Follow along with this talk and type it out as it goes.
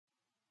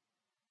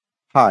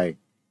Hi,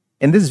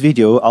 in this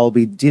video, I'll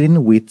be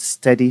dealing with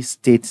steady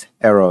state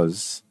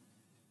errors.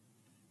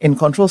 In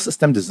control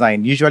system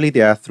design, usually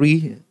there are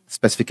three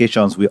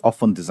specifications we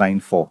often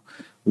design for.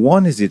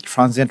 One is the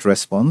transient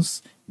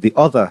response, the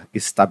other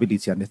is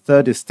stability, and the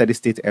third is steady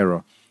state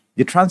error.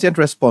 The transient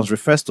response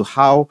refers to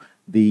how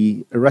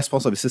the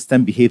response of the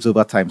system behaves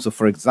over time. So,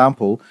 for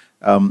example,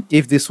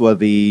 if this were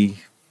the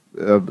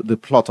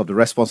plot of the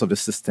response of the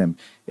system,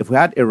 if we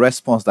had a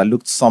response that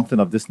looked something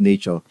of this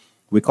nature,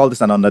 we call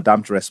this an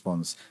underdamped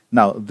response.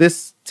 Now,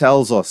 this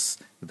tells us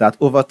that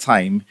over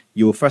time,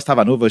 you will first have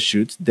an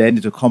overshoot, then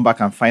it will come back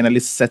and finally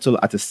settle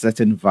at a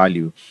certain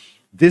value.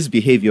 This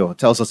behavior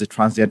tells us a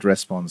transient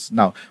response.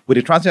 Now, with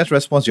a transient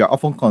response, you're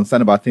often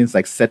concerned about things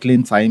like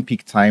settling time,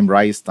 peak time,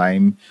 rise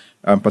time,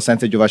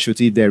 percentage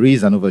overshoot, if there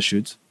is an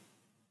overshoot,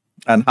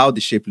 and how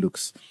the shape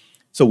looks.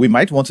 So we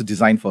might want to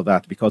design for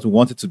that because we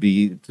want it to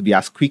be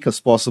as quick as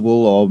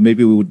possible, or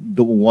maybe we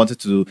don't want it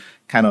to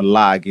kind of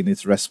lag in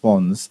its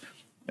response.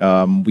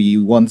 We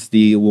want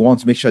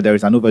to make sure there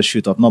is an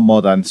overshoot of not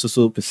more than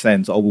so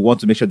percent, or we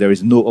want to make sure there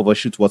is no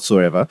overshoot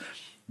whatsoever.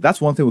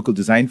 That's one thing we could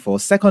design for.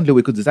 Secondly,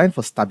 we could design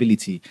for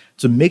stability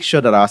to make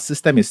sure that our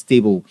system is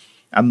stable,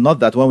 and not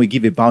that when we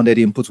give a bounded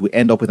input, we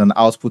end up with an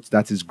output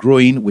that is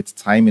growing with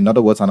time. In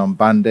other words, an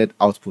unbounded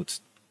output.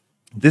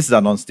 This is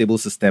an unstable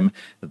system.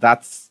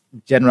 That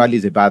generally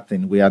is a bad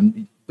thing. We are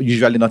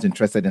usually not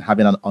interested in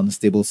having an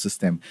unstable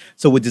system.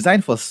 So we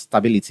design for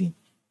stability.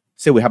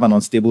 Say we have an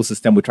unstable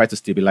system, we try to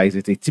stabilize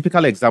it. A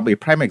typical example, a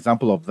prime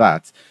example of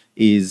that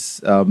is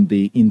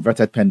the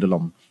inverted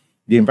pendulum.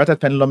 The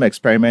inverted pendulum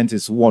experiment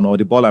is one, or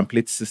the ball and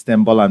plate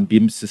system, ball and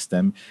beam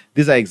system.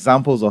 These are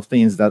examples of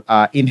things that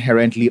are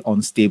inherently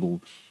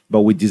unstable,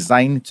 but we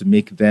design to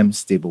make them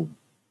stable.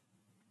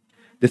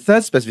 The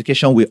third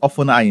specification we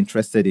often are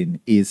interested in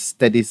is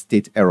steady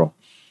state error.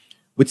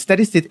 With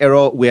steady state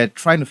error, we're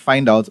trying to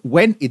find out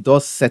when it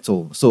does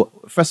settle. So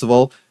first of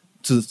all,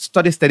 to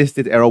study steady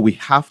state error, we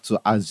have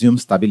to assume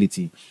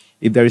stability.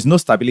 If there is no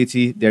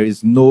stability, there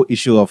is no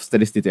issue of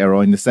steady state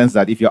error, in the sense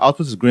that if your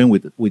output is growing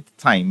with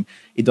time,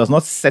 it does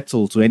not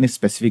settle to any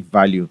specific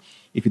value.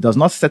 If it does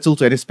not settle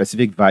to any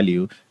specific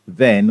value,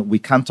 then we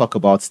can't talk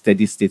about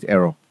steady state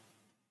error.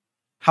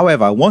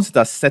 However, once it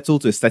has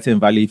settled to a certain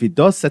value, if it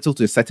does settle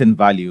to a certain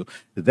value,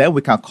 then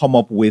we can come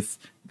up with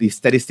the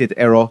steady state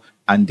error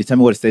and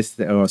determine what is steady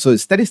state error. So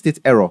steady state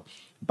error,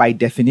 by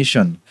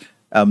definition,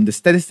 the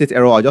steady state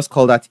error, I'll just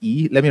call that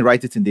E. Let me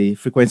write it in the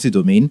frequency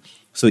domain.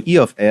 So E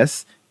of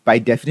S, by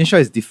definition,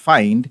 is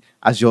defined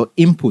as your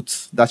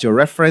input, that's your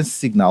reference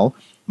signal,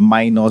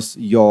 minus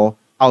your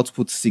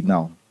output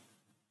signal.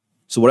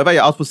 So whatever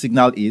your output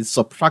signal is,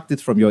 subtract it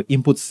from your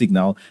input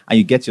signal, and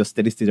you get your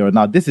steady state error.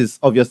 Now, this is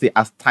obviously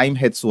as time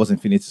heads towards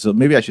infinity. So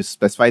maybe I should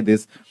specify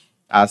this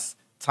as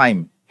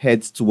time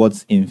heads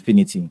towards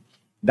infinity.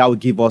 That will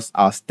give us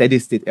our steady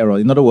state error.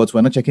 In other words, we're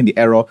not checking the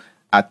error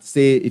at,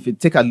 say, if you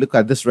take a look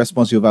at this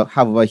response you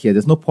have over here,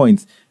 there's no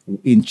point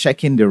in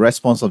checking the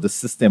response of the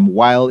system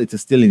while it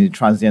is still in the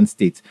transient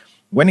state.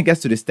 When it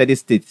gets to the steady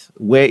state,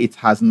 where it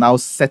has now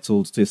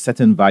settled to a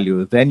certain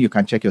value, then you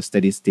can check your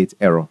steady state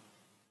error.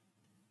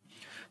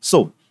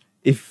 So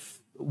if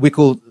we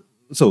could,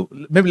 so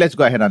maybe let's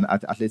go ahead and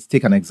let's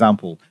take an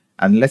example,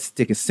 and let's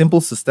take a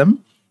simple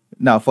system.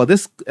 Now for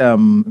this,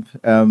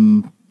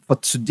 for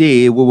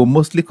today, we will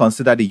mostly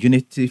consider the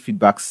unity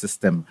feedback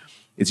system.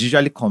 It's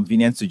usually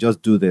convenient to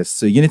just do this.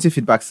 So unity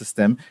feedback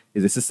system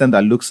is a system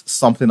that looks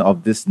something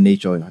of this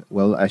nature.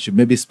 Well, I should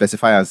maybe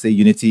specify and say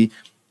unity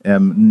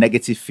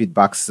negative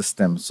feedback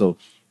system. So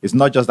it's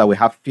not just that we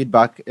have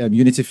feedback,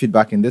 unity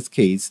feedback in this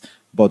case,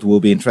 but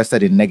we'll be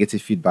interested in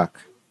negative feedback.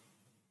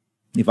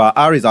 If our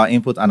R is our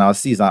input and our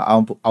C is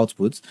our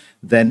output,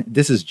 then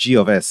this is G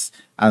of S.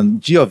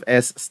 And G of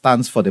S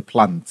stands for the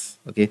plant.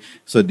 Okay,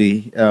 so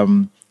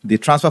the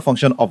transfer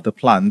function of the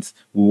plant,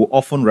 we will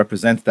often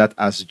represent that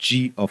as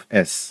G of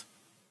S.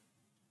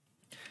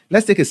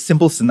 Let's take a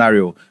simple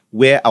scenario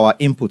where our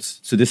input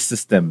to this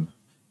system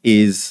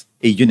is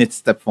a unit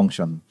step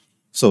function.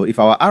 So if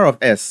our R of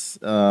S,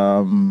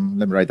 let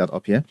me write that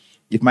up here.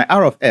 If my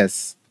R of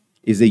S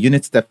is a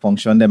unit step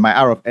function, then my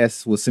R of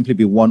S will simply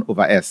be 1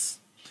 over S.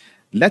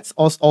 Let's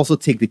also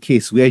take the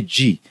case where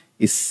G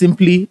is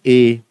simply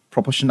a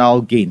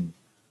proportional gain.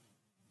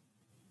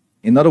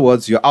 In other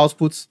words, your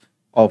output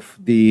of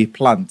the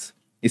plant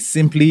is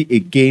simply a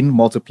gain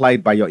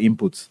multiplied by your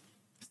input,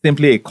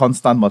 simply a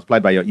constant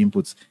multiplied by your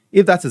inputs.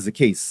 If that is the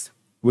case,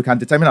 we can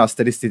determine our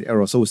steady state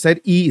error. So we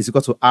said E is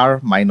equal to R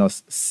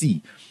minus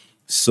C.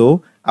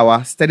 So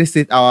our steady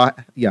state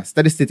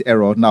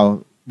error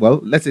now, well,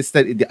 let's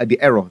say the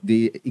error,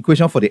 the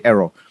equation for the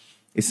error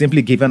is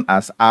simply given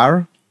as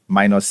R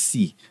minus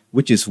C,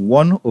 which is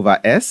 1 over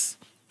S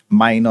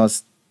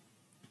minus,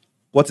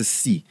 what is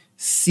C?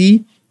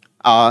 C,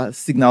 our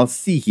signal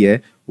C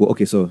here. Well,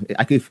 okay, so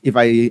if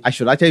I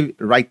should actually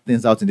write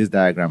things out in this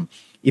diagram.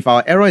 If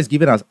our error is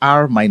given as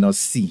R minus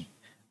C,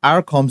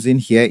 R comes in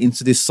here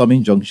into this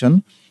summing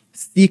junction,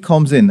 C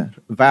comes in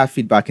via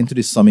feedback into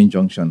this summing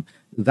junction.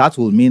 That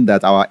will mean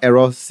that our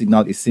error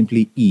signal is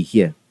simply E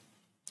here.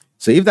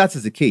 So if that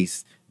is the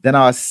case, then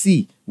our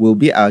C will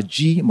be our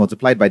G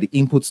multiplied by the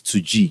input to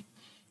G.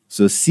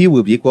 So C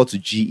will be equal to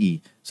GE.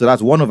 So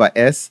that's 1 over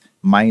S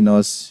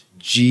minus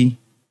GE.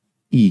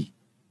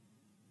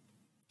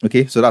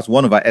 Okay, so that's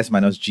 1 over S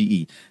minus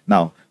GE.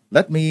 Now,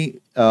 let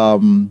me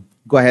go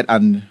ahead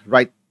and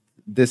write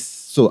this.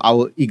 So I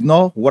will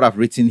ignore what I've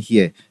written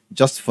here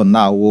just for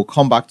now. We'll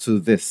come back to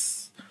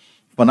this.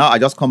 For now, I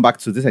just come back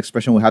to this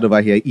expression we had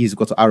over here, E is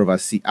equal to R over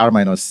C, R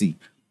minus C.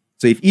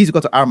 So if E is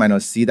equal to R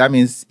minus C, that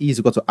means E is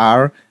equal to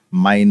R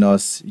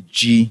minus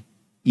GE.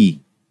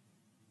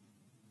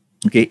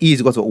 Okay, E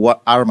is equal to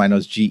what? R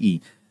minus GE.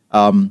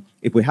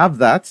 If we have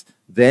that,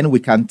 then we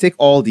can take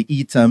all the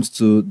E terms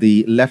to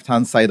the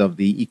left-hand side of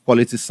the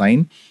equality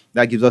sign.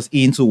 That gives us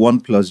E into 1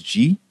 plus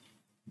G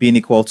being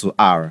equal to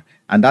R.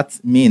 And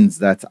that means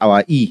that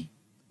our E,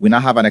 we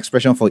now have an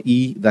expression for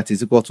E that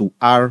is equal to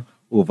R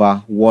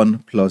over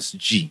 1 plus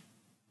G.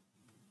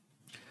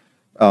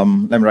 Let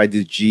me write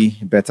this G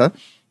better.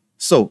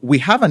 So we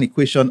have an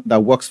equation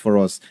that works for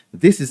us.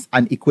 This is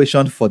an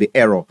equation for the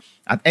error.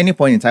 At any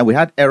point in time, we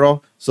had error.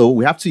 So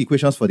we have two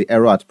equations for the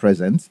error at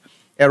present.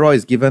 Error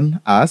is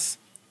given as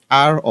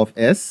R of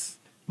S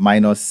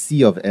minus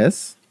C of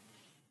S,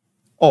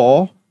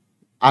 or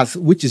as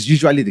which is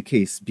usually the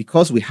case,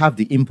 because we have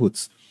the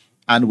inputs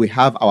and we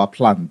have our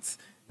plant,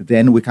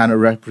 then we can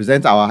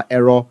represent our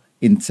error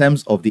in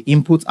terms of the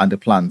input and the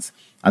plant.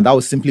 And that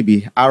will simply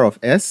be R of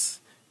S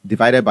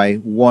divided by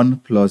 1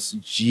 plus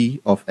G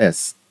of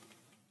S.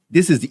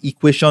 This is the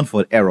equation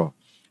for error.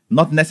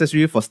 Not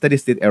necessary for steady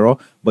state error,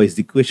 but it's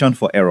the equation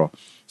for error.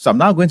 So I'm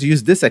now going to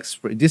use this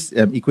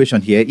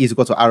equation here, E is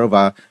equal to R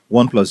over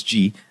 1 plus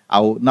G.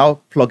 I'll now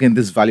plug in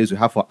these values we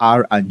have for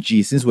R and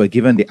G, since we're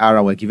given the R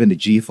and we're given the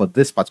G for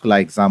this particular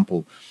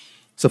example.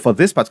 So for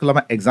this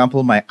particular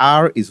example, my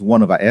R is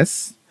 1 over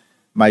S.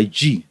 My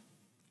G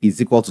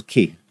is equal to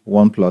K,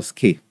 1 plus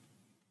K.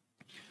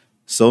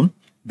 So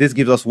this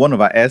gives us 1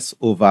 over S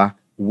over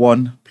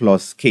 1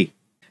 plus K.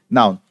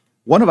 Now,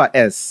 1 over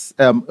S,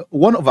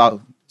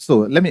 so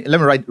let me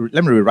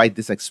rewrite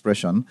this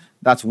expression.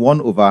 That's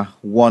 1 over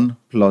 1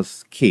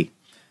 plus K.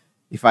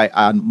 If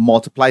I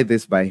multiply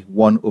this by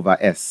 1 over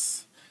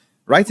S.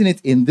 Writing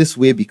it in this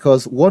way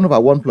because 1 over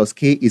 1 plus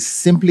K is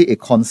simply a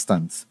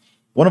constant.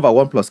 1 over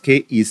 1 plus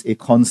K is a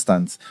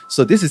constant.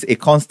 So this is a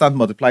constant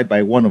multiplied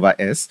by 1 over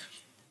S.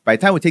 By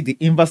the time we take the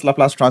inverse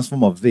Laplace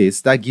transform of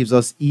this, that gives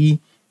us E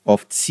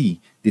of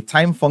t. The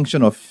time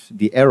function of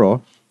the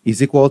error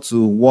is equal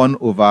to 1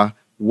 over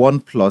 1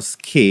 plus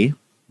K.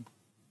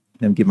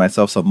 Let me give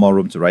myself some more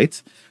room to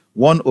write.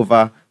 1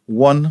 over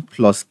 1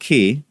 plus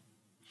K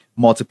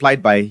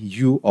multiplied by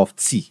U of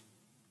t.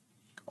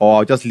 Or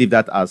I'll just leave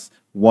that as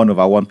 1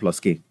 over 1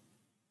 plus K.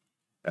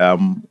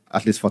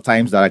 At least for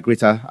times that are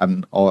greater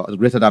than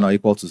or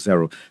equal to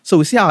 0. So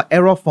we see our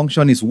error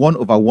function is 1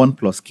 over 1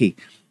 plus K,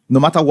 no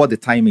matter what the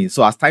time is.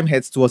 So as time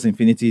heads towards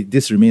infinity,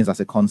 this remains as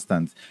a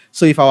constant.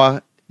 So if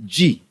our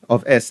G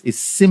of S is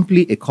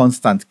simply a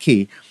constant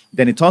K,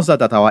 then it turns out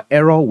that our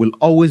error will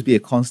always be a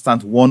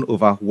constant 1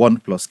 over 1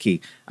 plus K.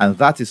 And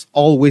that is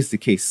always the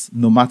case,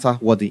 no matter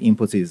what the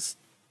input is.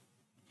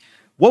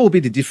 What would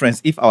be the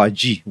difference if our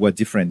G were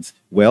different?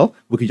 Well,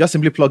 we could just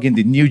simply plug in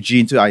the new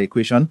G into our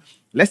equation.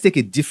 Let's take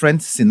a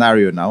different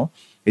scenario now.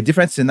 A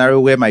different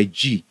scenario where my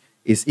G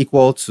is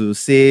equal to,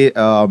 say,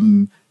 a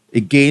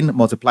gain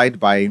multiplied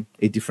by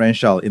a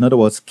differential. In other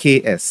words,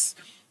 Ks.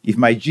 If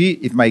my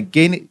G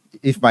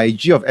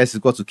of S is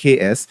equal to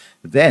Ks,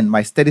 then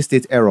my steady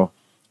state error,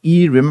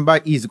 E, remember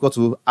E is equal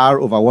to R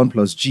over 1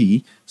 plus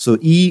G. So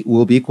E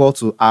will be equal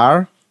to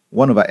R,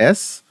 1 over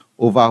S,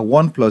 over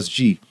 1 plus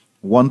G,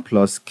 1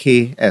 plus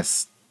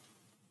Ks.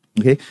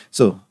 Okay,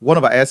 so 1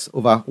 over S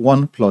over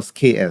 1 plus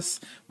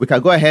Ks. We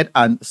can go ahead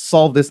and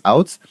solve this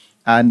out.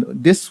 And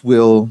this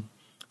will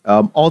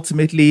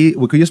ultimately,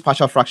 we could use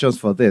partial fractions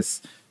for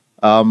this.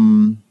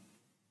 So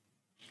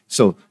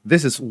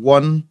this is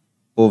 1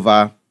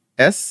 over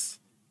S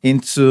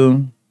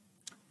into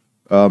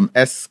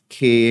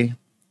Sk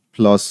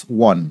plus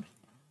 1.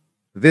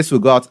 This we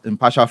got in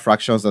partial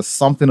fractions as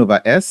something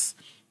over S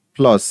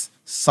plus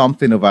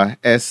something over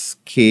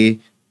Sk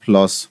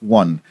plus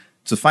 1.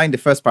 To find the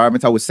first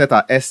parameter, we set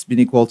our S being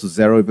equal to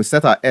 0. If we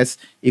set our S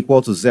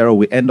equal to 0,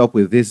 we end up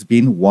with this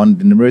being 1,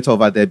 the numerator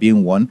over there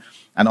being 1.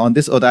 And on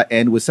this other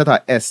end, we set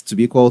our S to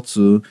be equal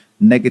to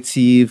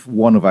negative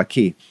 1 over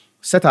K.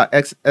 Set our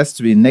S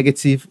to be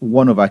negative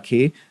 1 over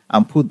K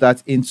and put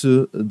that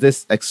into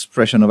this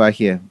expression over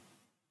here.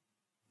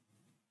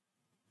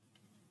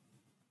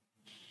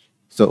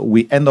 So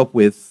we end up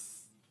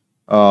with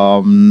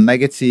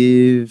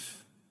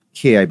negative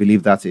K, I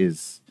believe that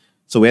is.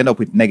 So we end up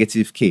with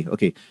negative K.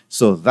 Okay,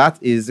 so that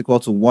is equal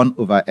to 1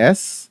 over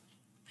S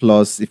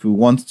plus, if we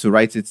want to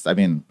write it, I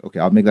mean, okay,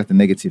 I'll make that the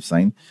negative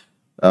sign.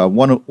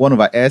 1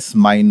 over S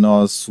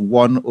minus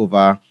 1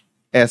 over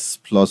S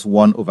plus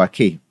 1 over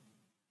K.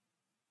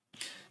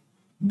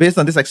 Based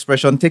on this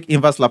expression, take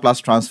inverse Laplace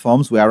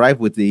transforms. We arrive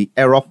with the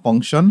error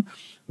function,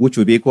 which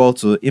will be equal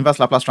to inverse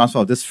Laplace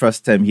transform of this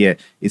first term here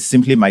is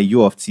simply my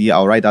U of t.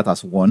 I'll write that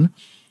as 1,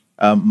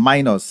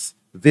 minus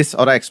this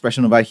other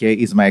expression over here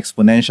is my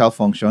exponential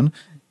function,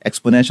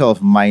 exponential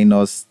of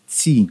minus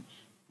t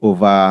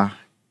over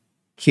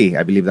k,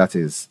 I believe that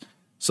is.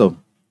 So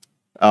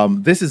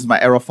this is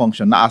my error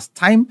function. Now, as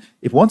time,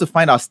 if we want to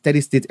find our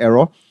steady state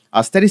error,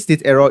 our steady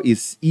state error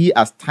is e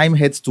as time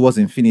heads towards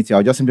infinity.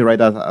 I'll just simply write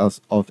that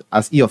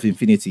as e of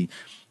infinity.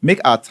 Make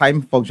our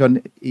time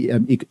function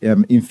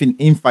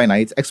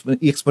infinite.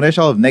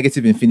 Exponential of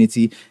negative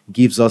infinity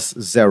gives us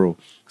 0.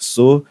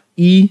 So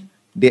the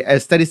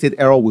steady state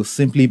error will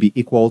simply be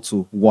equal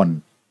to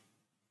 1.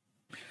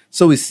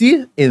 So we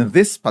see in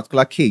this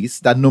particular case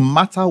that no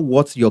matter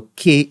what your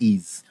k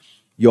is,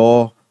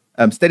 your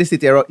steady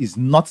state error is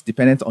not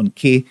dependent on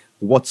k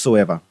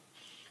whatsoever.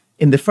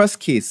 In the first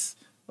case,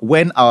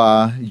 when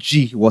our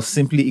g was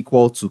simply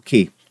equal to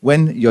k,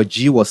 when your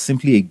g was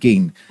simply a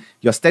gain,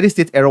 your steady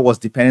state error was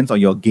dependent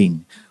on your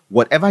gain.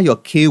 Whatever your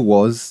k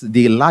was,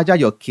 the larger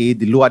your k,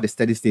 the lower the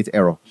steady state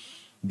error.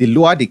 The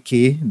lower the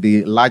k,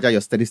 the larger your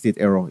steady state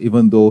error,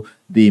 even though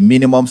the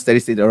minimum steady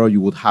state error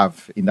you would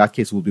have in that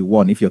case would be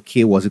 1 if your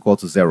k was equal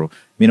to 0.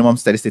 Minimum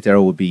steady state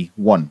error would be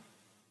 1.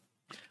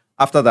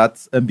 After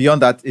that, and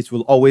beyond that, it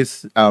will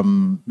always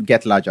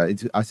get larger.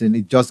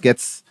 It just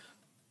gets...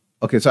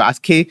 Okay, so as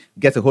k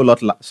gets a whole lot...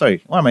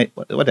 Sorry,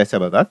 what did I say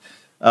about that?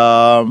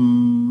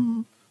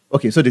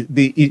 Okay, so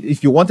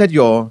if you wanted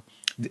your...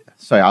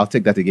 Sorry, I'll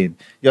take that again.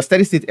 Your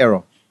steady state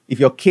error. If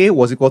your k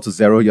was equal to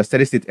 0, your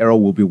steady state error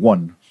will be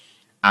 1.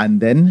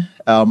 And then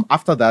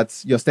after that,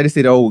 your steady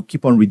state error will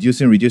keep on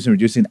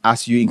reducing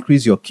as you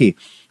increase your k.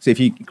 So if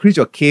you increase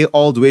your k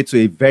all the way to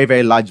a very,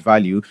 very large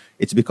value,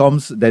 it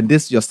becomes... Then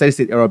your steady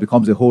state error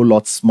becomes a whole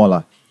lot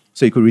smaller.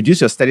 So you could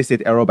reduce your steady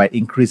state error by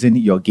increasing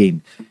your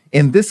gain.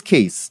 In this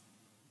case,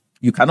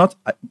 you cannot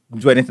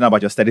do anything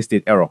about your steady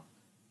state error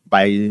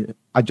by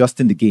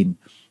adjusting the gain.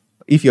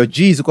 If your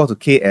g is equal to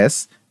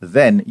ks,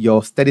 then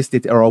your steady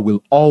state error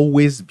will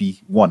always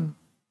be 1.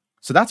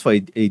 So that's for a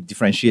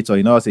differentiator,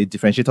 you know, as a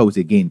differentiator with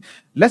a gain.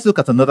 Let's look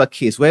at another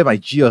case where my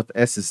g of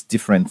s is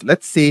different.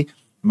 Let's say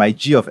my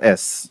g of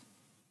s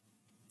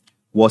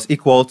was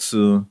equal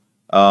to,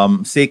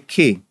 say,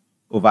 k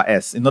over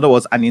s. In other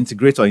words, an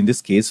integrator in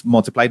this case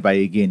multiplied by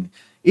a gain.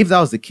 If that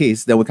was the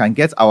case, then we can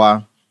get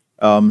our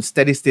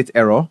steady state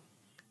error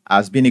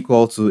as being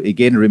equal to,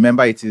 again,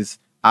 remember it is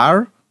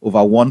r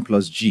over 1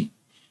 plus g.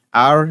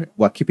 R,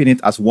 we're keeping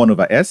it as 1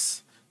 over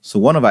s. So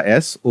 1 over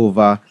s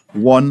over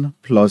 1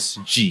 plus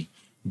g.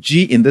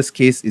 G in this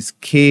case is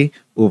k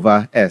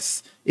over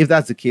s. If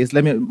that's the case,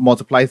 let me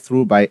multiply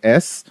through by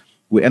s.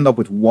 We end up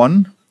with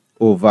 1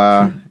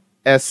 over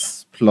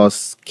s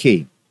plus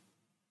k.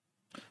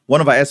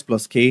 1 over s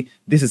plus k,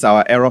 this is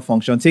our error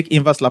function. Take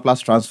inverse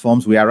Laplace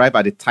transforms. We arrive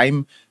at the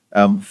time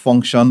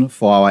function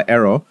for our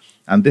error.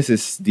 And this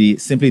is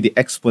simply the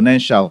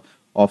exponential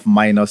of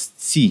minus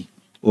t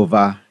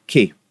over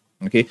k.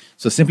 Okay,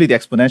 so simply the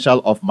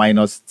exponential of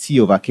minus t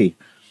over k.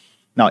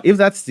 Now, if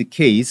that's the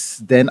case,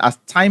 then as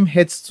time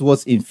heads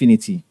towards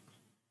infinity,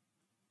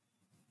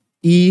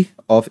 e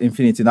of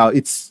infinity. Now,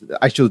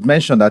 I should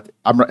mention that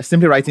I'm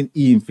simply writing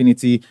e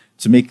infinity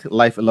to make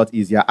life a lot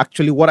easier.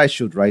 Actually, what I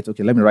should write,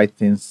 okay, let me write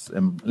things,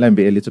 let me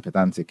be a little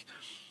pedantic.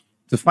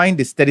 To find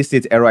the steady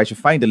state error, I should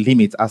find the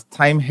limit as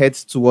time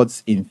heads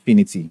towards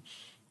infinity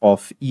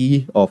of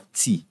e of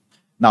t.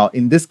 Now,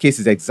 in this case,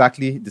 it's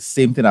exactly the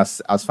same thing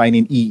as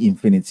finding e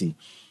infinity.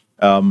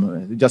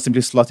 Just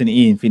simply slotting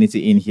e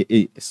infinity in here,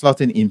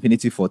 slotting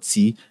infinity for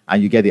t,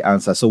 and you get the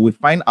answer. So we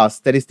find our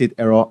steady state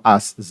error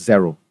as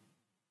 0.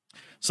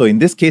 So in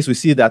this case, we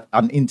see that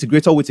an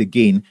integrator with a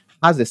gain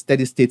has a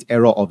steady state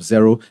error of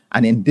 0.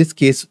 And in this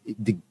case,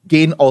 the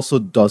gain also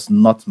does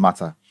not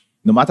matter.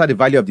 No matter the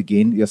value of the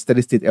gain, your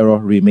steady state error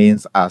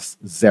remains as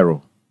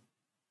 0.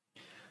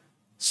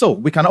 So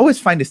we can always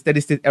find a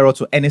steady state error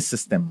to any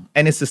system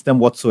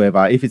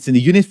whatsoever. If it's in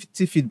the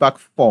unity feedback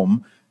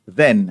form,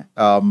 then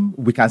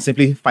we can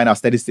simply find our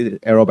steady state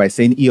error by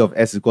saying E of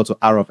s is equal to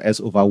R of s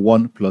over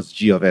 1 plus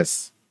G of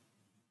s.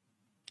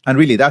 And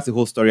really, that's the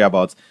whole story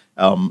about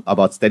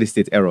steady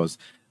state errors.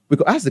 We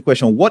could ask the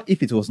question, what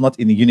if it was not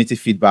in the unity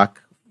feedback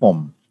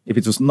form? If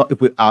it was not,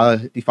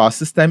 if our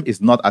system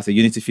is not as a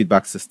unity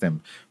feedback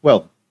system?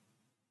 Well,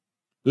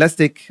 let's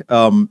take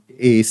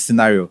a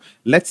scenario.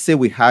 Let's say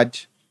we had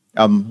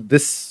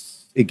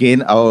this,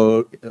 again,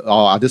 I'll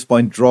at this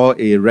point draw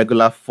a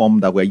regular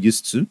form that we're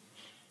used to,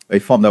 a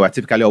form that we're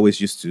typically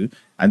always used to.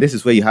 And this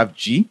is where you have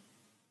G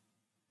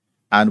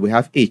and we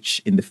have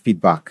H in the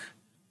feedback.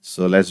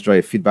 So let's draw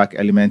a feedback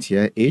element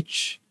here.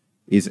 H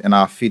is in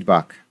our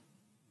feedback.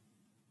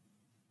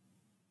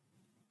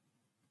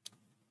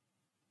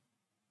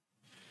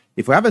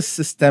 If we have a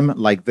system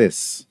like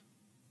this,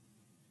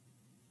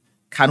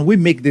 can we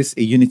make this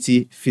a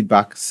unity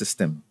feedback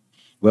system?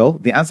 Well,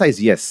 the answer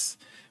is yes.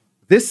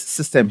 This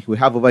system we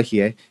have over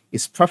here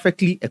is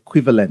perfectly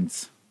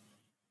equivalent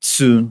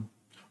to,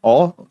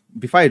 or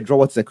before I draw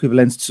what's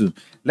equivalent to,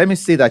 let me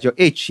say that your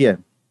H here,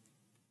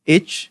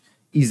 H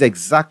is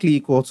exactly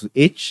equal to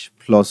H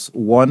plus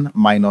 1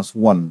 minus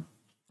 1.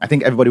 I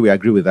think everybody will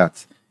agree with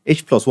that.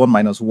 H plus 1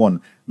 minus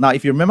 1. Now,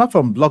 if you remember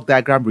from block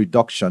diagram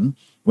reduction,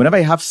 whenever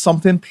you have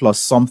something plus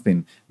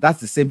something, that's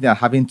the same thing as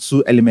having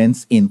two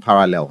elements in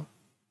parallel.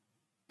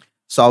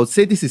 So I would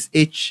say this is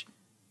H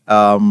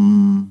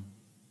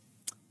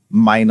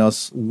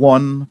minus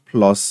 1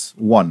 plus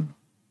 1.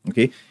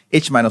 Okay,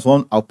 H minus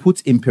 1, I'll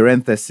put in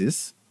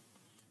parentheses,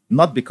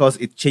 not because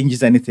it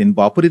changes anything,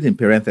 but I'll put it in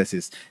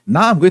parentheses.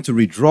 Now I'm going to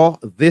redraw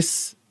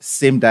this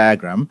same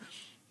diagram.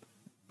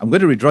 I'm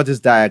going to redraw this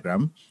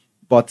diagram,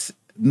 but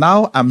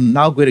now I'm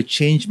now going to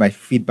change my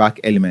feedback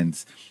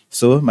elements.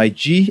 So my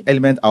G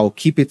element, I'll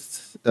keep it,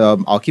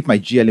 I'll keep my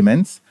G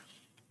elements.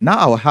 Now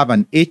I will have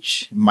an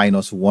H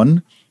minus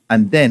 1,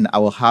 and then I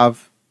will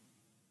have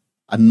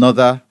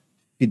another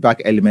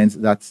feedback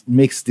element that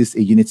makes this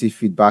a unity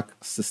feedback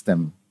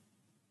system.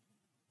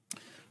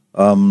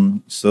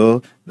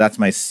 So that's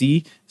my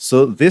C.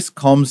 So this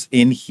comes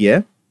in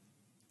here,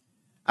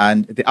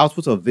 and the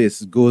output of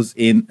this goes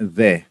in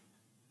there.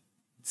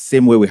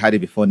 Same way we had it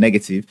before,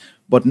 negative.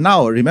 But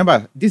now,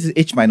 remember, this is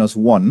H minus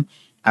 1.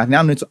 I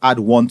now need to add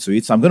 1 to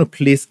it. So I'm going to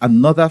place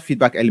another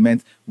feedback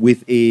element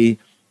with a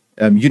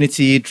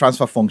unity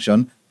transfer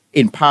function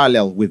in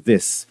parallel with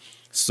this.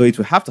 So it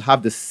will have to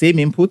have the same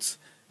input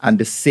and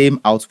the same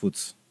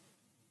output.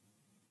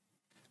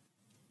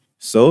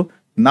 So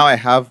now I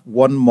have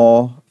one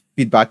more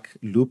feedback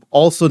loop,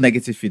 also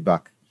negative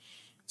feedback.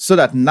 So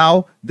that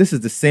now this is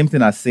the same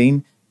thing as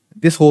saying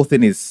this whole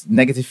thing is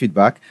negative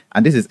feedback,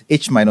 and this is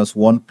H minus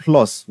 1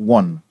 plus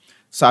 1.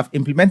 So I've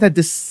implemented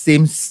this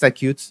same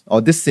circuit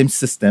or this same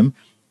system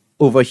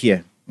over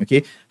here.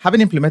 Okay, having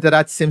implemented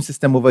that same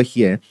system over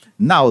here,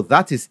 now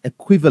that is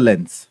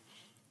equivalent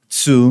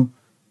to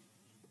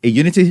a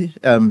unity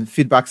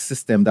feedback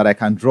system that I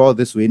can draw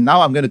this way.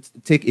 Now I'm going to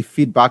take a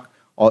feedback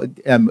or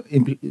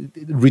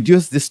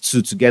reduce these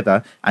two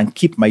together and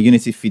keep my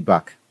unity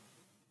feedback.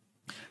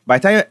 By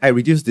the time I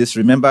reduce this,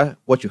 remember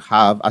what you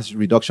have as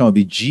reduction will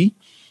be G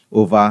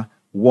over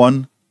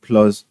 1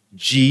 plus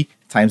G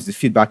times the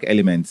feedback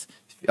element,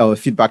 or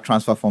feedback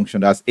transfer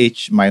function, that's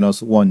H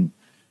minus 1.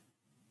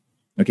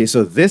 Okay,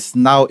 so this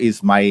now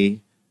is my,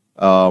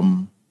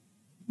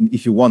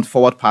 if you want,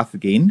 forward path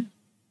gain.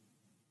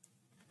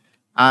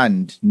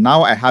 And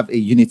now I have a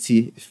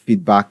unity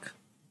feedback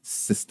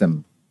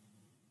system.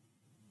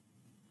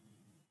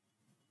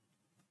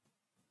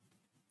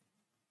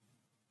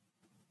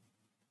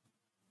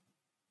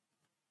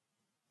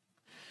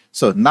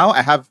 So now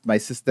I have my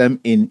system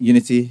in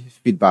unity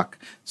feedback.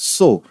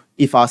 So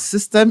if our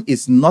system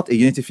is not a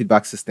unity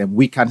feedback system,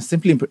 we can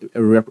simply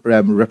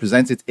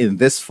represent it in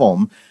this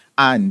form.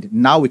 And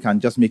now we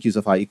can just make use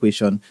of our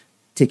equation,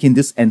 taking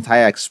this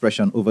entire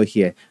expression over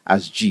here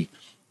as G.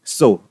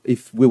 So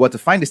if we were to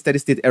find the steady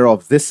state error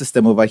of this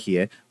system over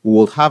here, we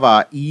will have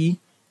our E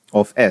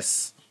of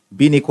S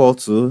being equal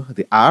to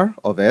the R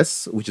of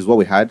S, which is what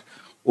we had,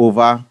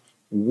 over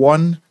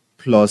 1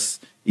 plus,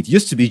 it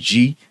used to be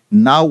G.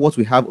 Now what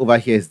we have over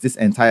here is this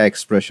entire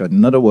expression.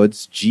 In other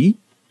words, G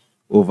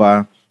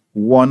over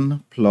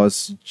 1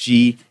 plus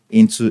G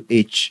into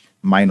H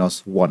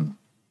minus 1.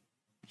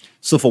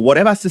 So for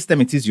whatever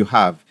system it is you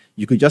have,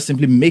 you could just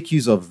simply make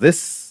use of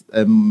this,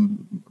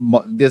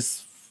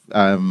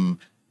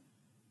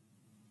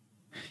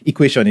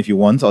 equation if you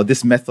want, or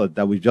this method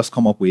that we've just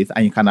come up with,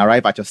 and you can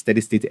arrive at your steady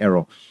state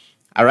error.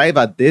 Arrive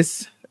at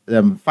this,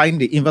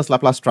 find the inverse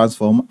Laplace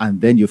transform, and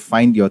then you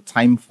find your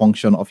time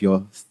function of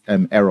your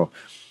error.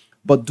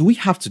 But do we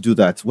have to do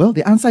that? Well,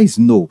 the answer is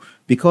no,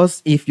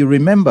 because if you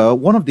remember,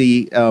 one of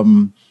the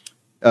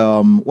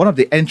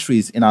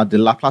entries in the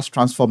Laplace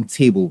transform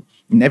table,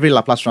 in every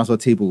Laplace transform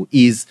table,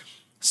 is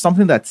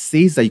something that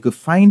says that you could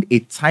find a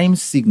time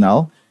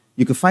signal,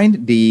 you could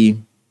find the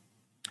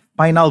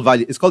final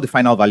value. It's called the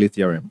final value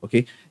theorem.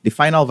 Okay, the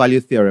final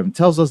value theorem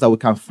tells us that we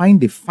can find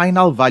the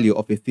final value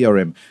of a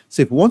theorem.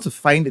 So if we want to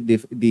find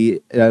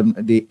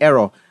the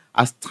error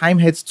as time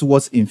heads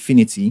towards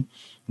infinity,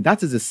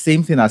 that is the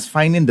same thing as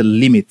finding the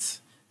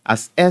limit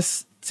as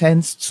s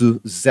tends to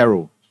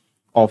 0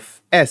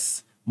 of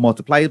s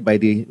multiplied by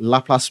the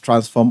Laplace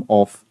transform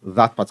of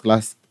that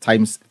particular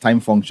time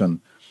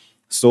function.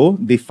 So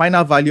the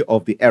final value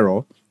of the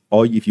error,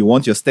 or if you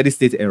want your steady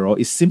state error,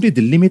 is simply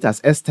the limit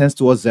as s tends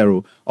towards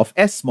 0 of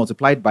s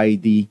multiplied by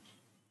the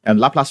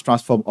Laplace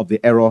transform of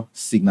the error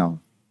signal.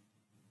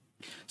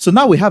 So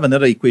now we have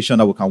another equation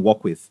that we can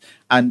work with.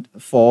 And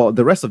for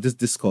the rest of this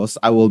discourse,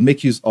 I will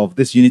make use of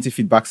this unity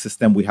feedback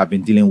system we have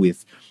been dealing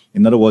with.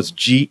 In other words,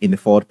 G in the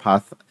forward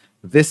path.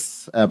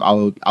 This,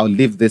 I'll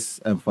leave this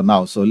for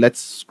now. So let's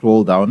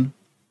scroll down.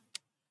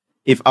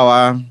 If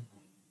our,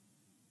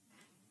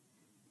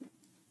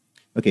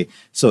 okay,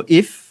 so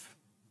if,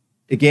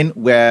 again,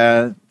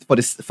 we're, at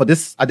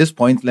this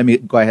point, let me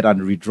go ahead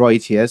and redraw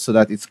it here so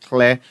that it's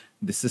clear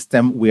the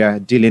system we are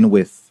dealing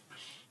with.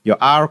 Your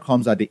R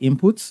comes at the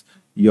inputs.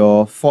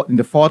 In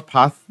the forward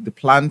path, the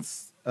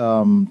plant's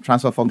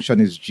transfer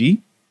function is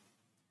G.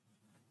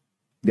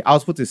 The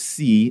output is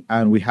C,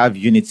 and we have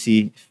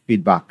unity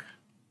feedback.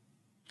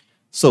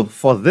 So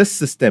for this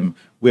system,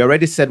 we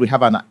already said we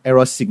have an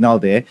error signal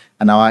there,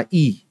 and our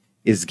E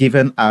is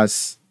given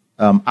as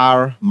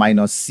r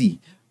minus c,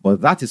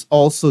 but that is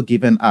also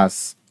given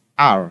as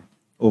r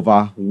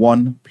over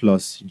 1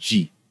 plus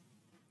g.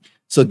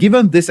 So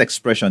given this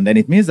expression, then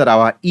it means that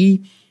our E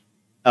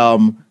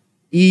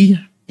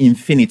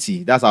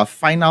infinity, that's our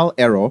final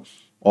error,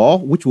 or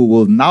which we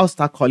will now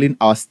start calling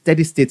our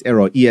steady state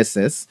error,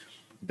 ESS,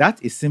 that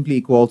is simply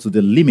equal to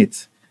the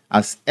limit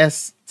as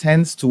s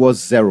tends towards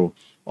 0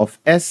 of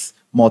s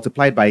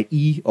multiplied by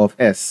E of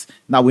s.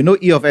 Now we know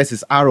E of s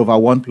is r over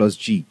 1 plus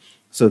g.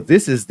 So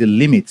this is the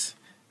limit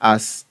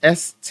as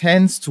s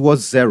tends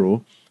towards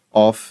 0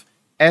 of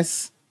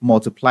s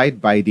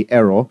multiplied by the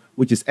error,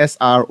 which is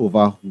SR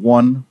over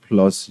 1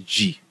 plus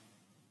G.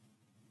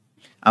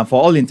 And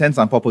for all intents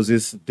and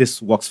purposes,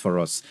 this works for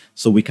us.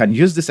 So we can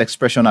use this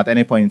expression at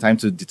any point in time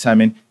to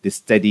determine the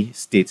steady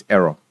state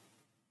error.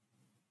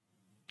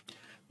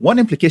 One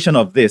implication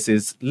of this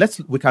is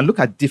we can look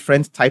at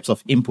different types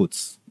of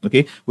inputs.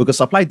 Okay, we can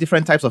supply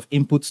different types of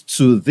inputs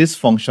to this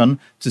function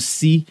to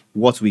see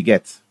what we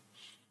get.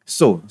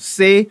 So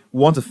say we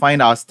want to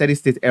find our steady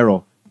state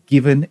error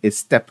given a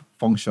step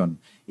function.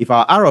 If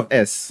our r of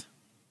s,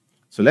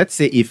 so let's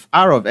say if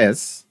r of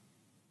s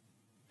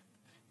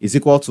is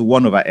equal to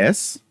 1 over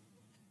s,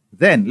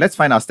 then let's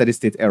find our steady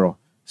state error.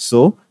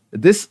 So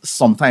this,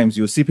 sometimes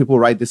you'll see people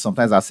write this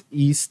sometimes as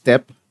E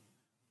step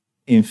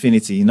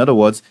infinity. In other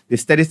words, the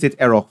steady state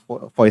error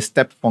for a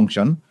step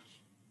function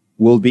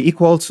will be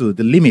equal to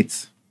the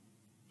limit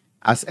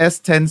as s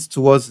tends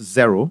towards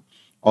 0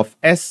 of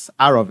s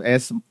r of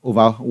s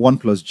over 1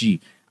 plus g.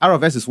 R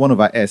of s is 1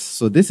 over s,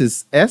 so this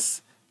is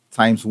s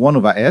times 1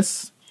 over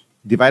s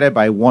divided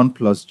by 1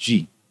 plus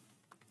g,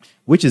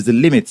 which is the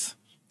limit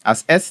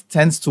as s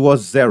tends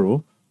towards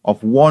 0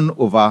 of 1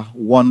 over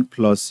 1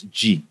 plus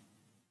g.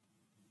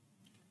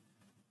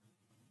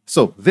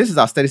 So this is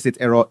our steady state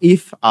error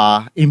if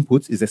our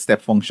input is a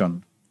step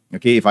function.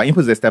 Okay, if our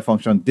input is a step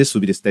function, this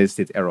will be the steady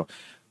state error.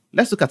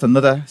 Let's look at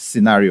another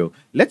scenario.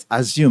 Let's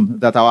assume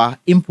that our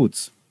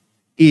input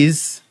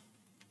is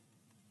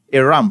a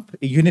ramp,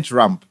 a unit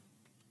ramp.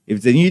 If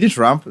it's a unit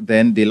ramp,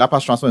 then the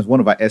Laplace transform is 1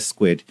 over s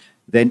squared.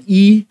 Then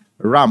E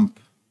ramp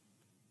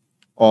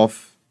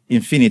of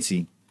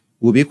infinity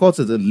will be equal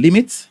to the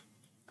limit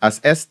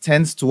as s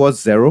tends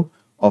towards 0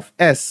 of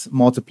s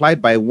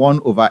multiplied by 1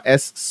 over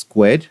s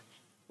squared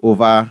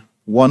over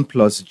 1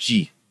 plus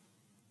g.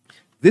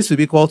 This will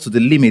be equal to the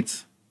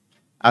limit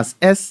as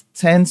s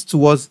tends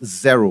towards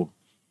 0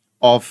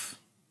 of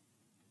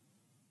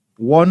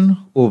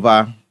 1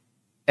 over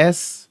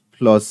s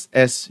plus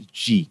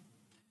sg.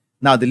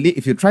 Now,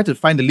 if you try to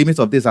find the limit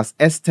of this as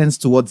s tends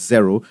towards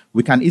 0,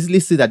 we can easily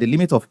see that the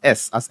limit of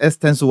s as s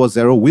tends towards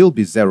 0 will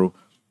be 0.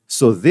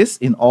 So this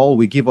in all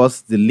will give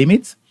us the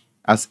limit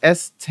as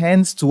s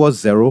tends towards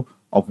 0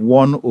 of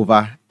 1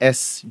 over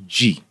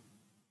sg.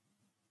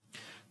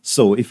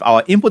 So if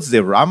our input is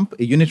a ramp,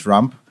 a unit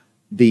ramp,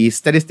 the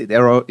steady state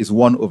error is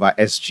 1 over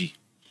sg.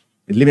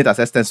 The limit as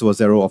s tends towards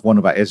 0 of 1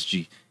 over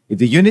sg. If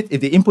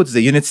the input is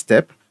a unit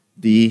step,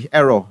 the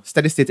error,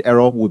 steady state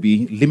error, will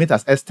be limit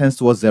as s tends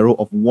towards 0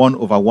 of 1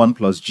 over 1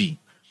 plus g.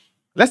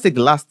 Let's take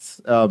the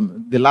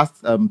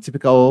last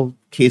typical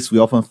case we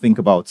often think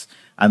about,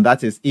 and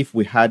that is if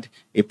we had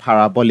a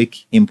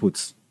parabolic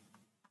input.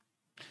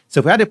 So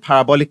if we had a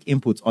parabolic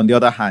input, on the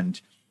other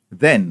hand,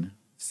 then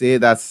say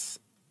that's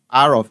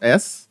r of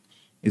s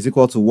is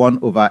equal to 1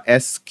 over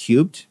s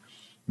cubed.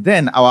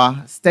 Then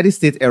our steady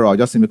state error, I'll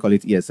just simply call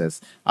it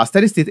ESS. Our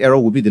steady state error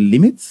will be the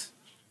limit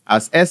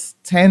as s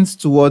tends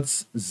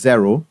towards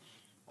 0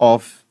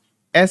 of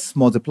s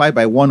multiplied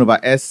by 1 over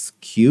s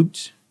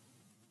cubed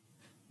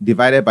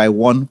divided by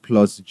 1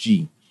 plus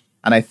g.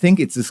 And I think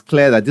it is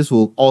clear that this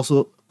will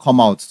also come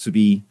out to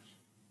be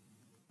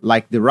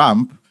like the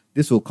ramp.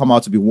 This will come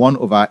out to be 1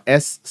 over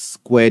s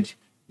squared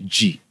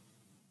g.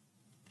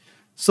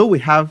 So we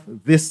have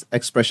this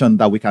expression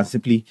that we can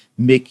simply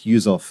make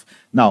use of.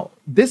 Now,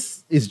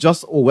 this is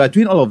just, we're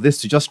doing all of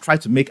this to just try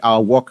to make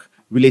our work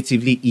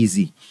relatively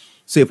easy.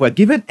 So if we're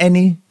given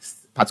any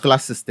particular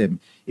system,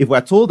 if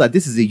we're told that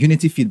this is a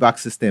unity feedback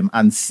system,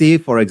 and say,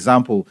 for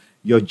example,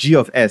 your g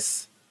of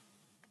s,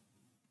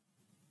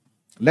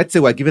 let's say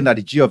we're given that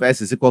the g of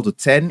s is equal to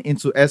 10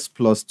 into s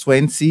plus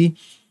 20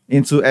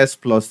 into s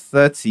plus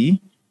 30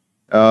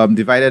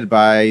 divided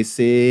by,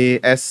 say,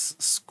 s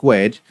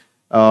squared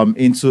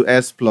into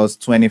s plus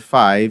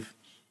 25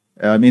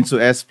 into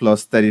s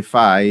plus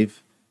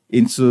 35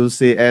 into,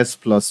 say, s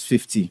plus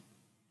 50.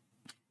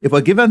 If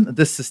we're given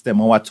this system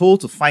and we're told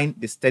to find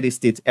the steady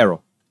state error,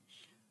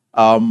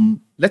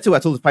 let's say we're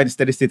told to find the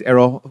steady state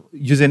error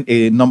using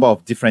a number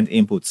of different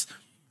inputs.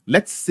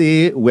 Let's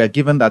say we're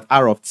given that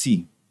r of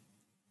t,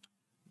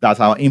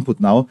 that's our input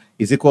now,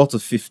 is equal to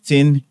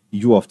 15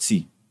 u of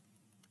t.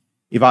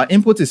 If our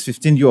input is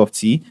 15 u of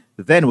t,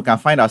 then we can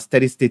find our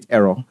steady state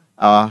error.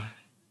 Well,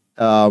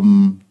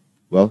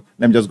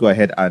 let me just go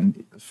ahead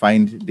and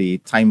find the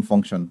time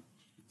function.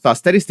 So our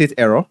steady state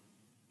error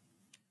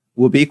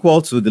will be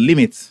equal to the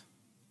limit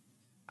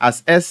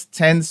as s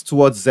tends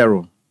towards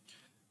 0.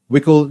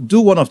 We could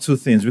do one of two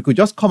things. We could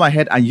just come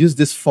ahead and use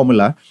this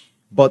formula,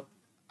 but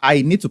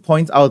I need to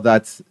point out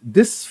that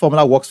this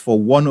formula works for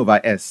 1 over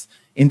s.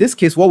 In this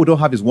case, what we don't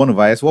have is 1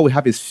 over s. What we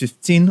have is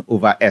 15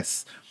 over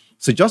s.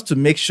 So just to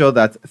make sure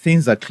that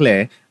things are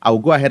clear, I'll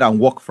go ahead and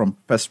work from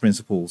first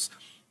principles.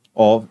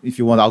 Or if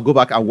you want, I'll go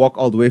back and work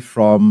all the way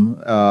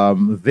from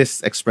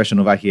this expression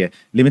over here.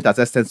 Limit as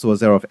s tends to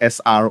 0 of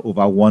SR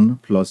over 1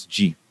 plus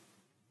G.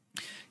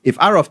 If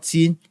R of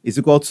t is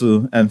equal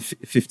to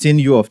 15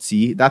 U of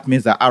t, that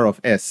means that R of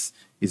s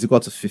is equal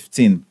to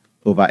 15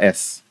 over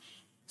s.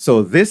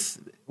 So this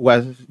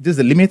is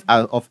the limit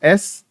of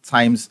s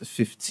times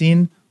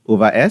 15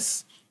 over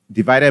s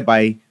divided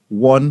by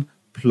 1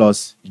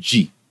 plus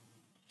G.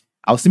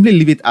 I'll simply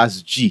leave it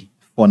as G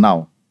for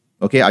now.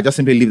 Okay, I'll just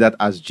simply leave that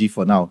as G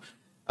for now.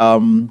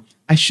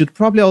 I should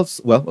probably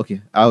also, well,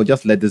 okay, I'll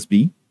just let this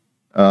be.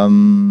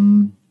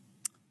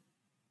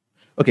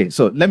 Okay,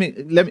 so let me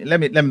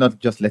not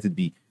just let it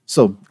be.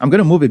 So I'm going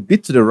to move a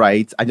bit to the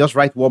right and just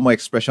write one more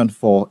expression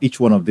for each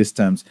one of these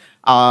terms.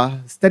 Our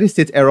steady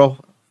state error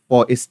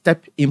for a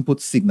step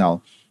input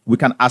signal, we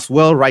can as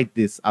well write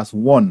this as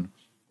 1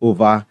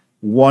 over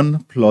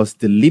 1 plus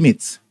the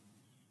limit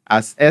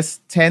as s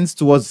tends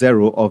towards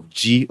 0 of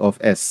G of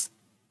s.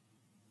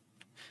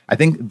 I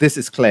think this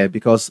is clear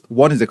because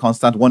 1 is a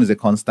constant, 1 is a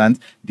constant.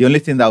 The only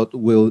thing that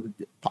will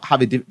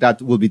have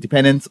that will be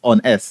dependent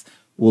on s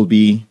will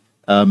be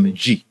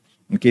G.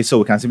 Okay, so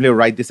we can simply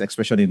write this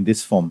expression in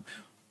this form.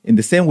 In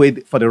the same way,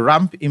 for the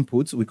ramp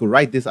input, we could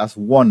write this as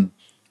 1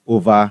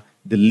 over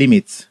the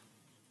limit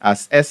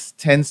as s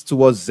tends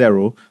towards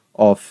 0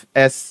 of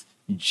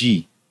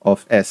Sg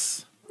of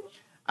s.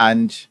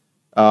 And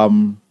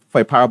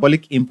for a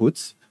parabolic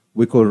input,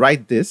 we could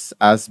write this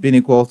as being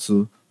equal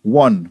to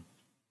 1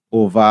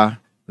 over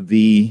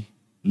the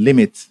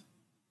limit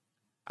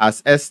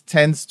as s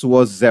tends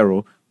towards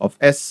 0 of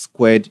s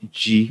squared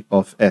G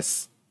of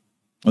s.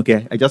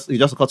 Okay, it just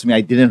occurred to me I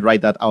didn't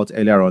write that out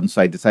earlier on,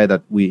 so I decided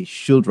that we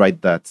should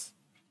write that.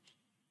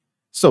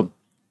 So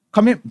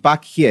coming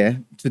back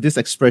here to this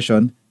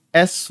expression,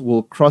 s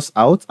will cross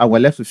out and we're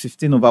left with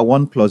 15 over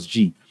 1 plus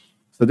G.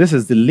 So this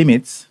is the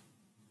limit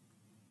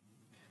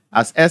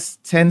as s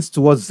tends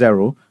towards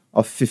 0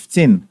 of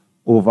 15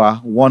 over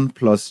 1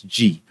 plus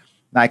G.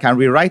 Now I can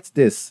rewrite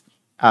this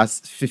as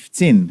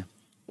 15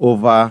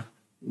 over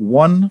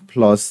 1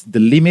 plus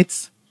the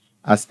limit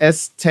as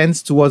s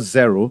tends towards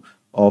 0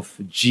 of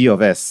G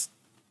of s.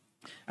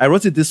 I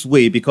wrote it this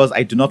way because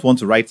I do not want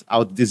to write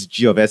out this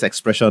G of s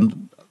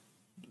expression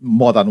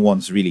more than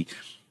once, really.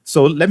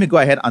 So let me go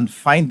ahead and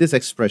find this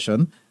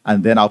expression,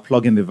 and then I'll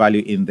plug in the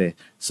value in there.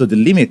 So the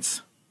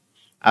limit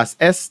as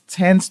s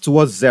tends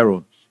towards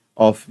 0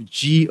 of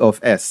G of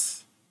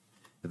s,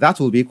 that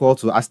will be equal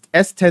to, as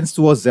s tends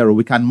towards 0,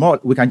 we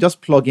can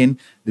just plug in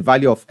the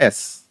value of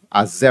s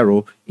as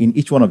 0 in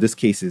each one of these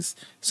cases.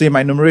 So in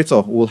my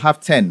numerator, we'll have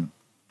 10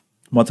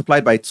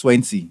 multiplied by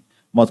 20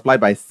 multiplied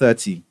by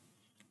 30.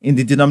 In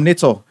the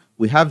denominator,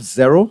 we have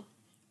 0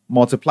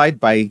 multiplied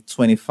by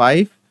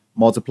 25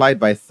 multiplied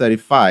by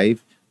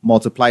 35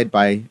 multiplied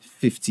by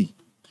 50.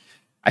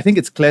 I think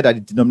it's clear that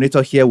the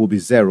denominator here will be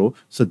 0,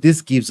 so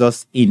this gives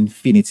us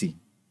infinity.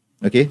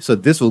 Okay, so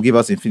this will give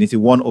us infinity,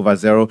 1 over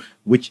 0,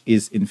 which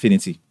is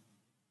infinity,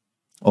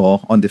 or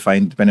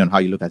undefined, depending on how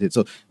you look at it.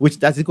 So, which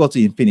that's equal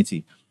to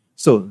infinity.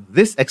 So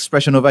this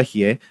expression over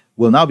here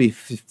will now be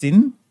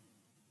 15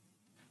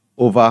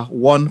 over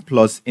 1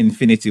 plus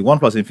infinity. 1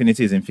 plus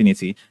infinity is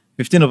infinity.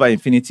 15 over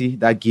infinity,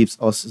 that gives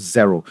us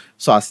 0.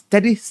 So our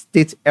steady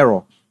state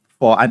error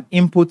for an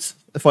input,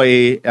 for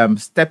a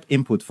step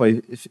input, for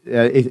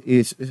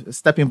a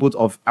step input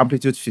of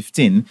amplitude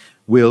 15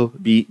 will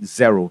be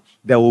 0.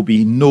 There will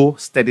be no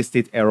steady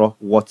state error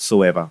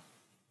whatsoever.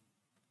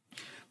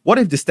 What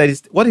if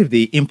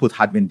the input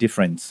had been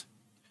different?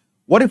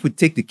 What if we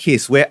take the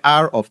case where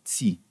R of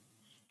t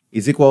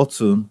is equal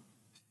to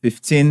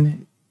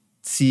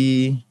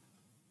 15t?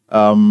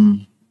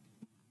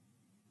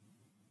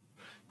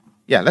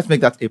 Yeah, let's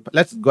make that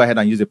let's go ahead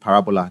and use a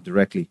parabola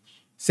directly.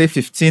 Say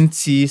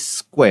 15t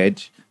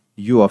squared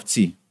u of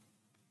t.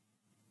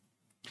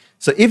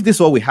 So if this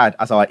is what we had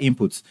as our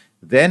input,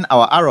 then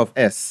our R of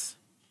s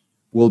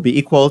will be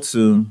equal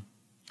to,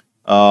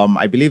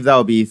 I believe that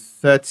will be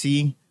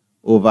 30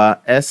 over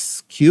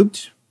s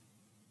cubed,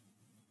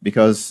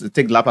 because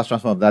take the Laplace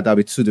transform of that, that'll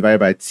be 2 divided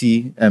by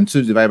t, 2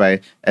 divided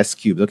by s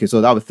cubed. Okay,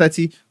 so that'll be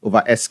 30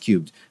 over s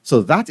cubed.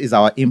 So that is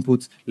our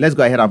input. Let's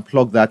go ahead and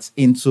plug that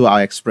into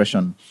our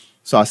expression.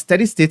 So our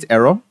steady state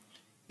error,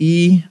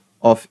 E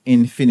of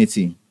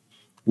infinity,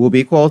 will be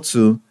equal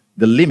to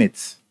the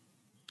limit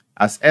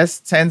as s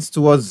tends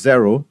towards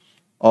 0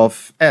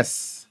 of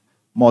s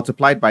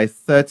multiplied by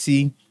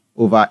 30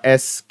 over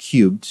s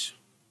cubed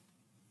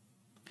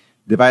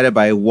divided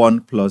by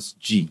 1 plus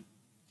g.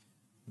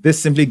 This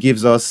simply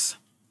gives us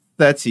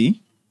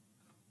 30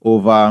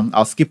 over,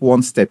 I'll skip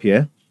one step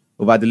here,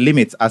 over the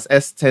limit as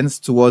s tends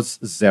towards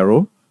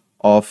 0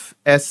 of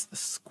s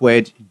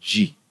squared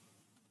g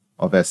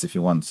of s, if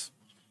you want.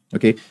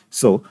 Okay,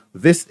 so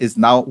this is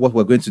now what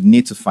we're going to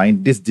need to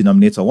find, this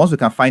denominator. Once we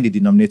can find the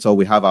denominator,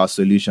 we have our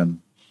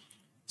solution.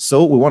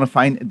 So we want to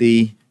find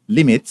the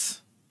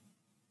limit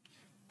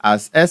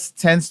as s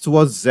tends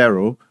towards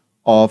 0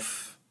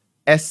 of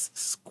s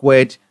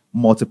squared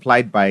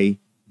multiplied by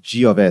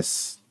g of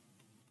s.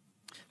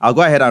 I'll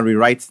go ahead and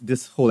rewrite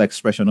this whole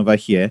expression over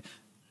here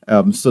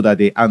so that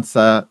the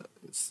answer,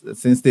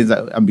 since things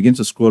I'm beginning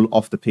to scroll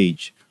off the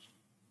page.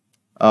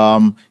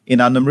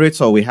 In our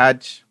numerator, we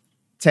had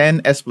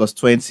 10 s plus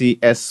 20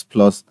 s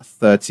plus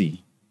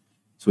 30.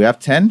 So we have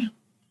 10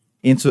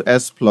 into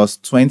s plus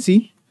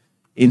 20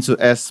 into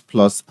s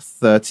plus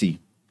 30.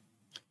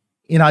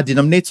 In our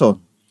denominator,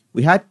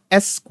 we had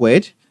s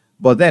squared,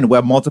 but then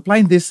we're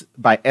multiplying this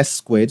by s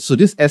squared. So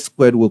this s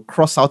squared will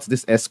cross out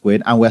this s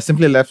squared, and we're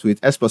simply left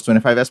with s plus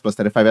 25, s plus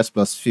 35, s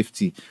plus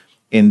 50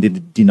 in the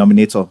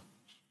denominator.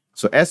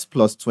 So s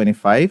plus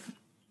 25,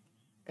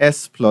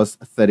 s plus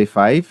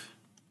 35,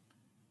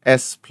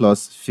 s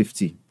plus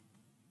 50.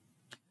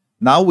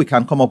 Now we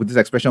can come up with this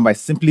expression by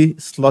simply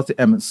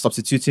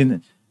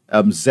substituting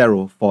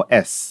 0 for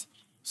s.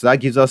 So that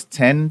gives us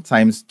 10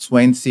 times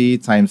 20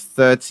 times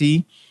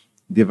 30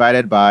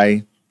 divided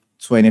by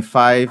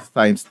 25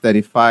 times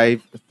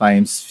 35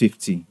 times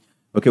 50.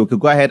 Okay, we could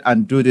go ahead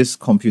and do this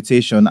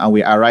computation and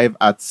we arrive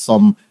at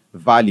some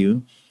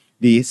value.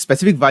 The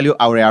specific value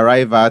I will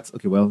arrive at,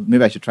 okay, well,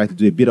 maybe I should try to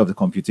do a bit of the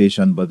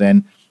computation, but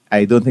then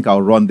I don't think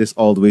I'll run this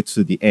all the way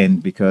to the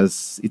end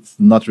because it's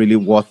not really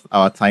worth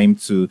our time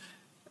to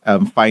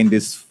find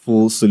this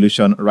full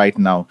solution right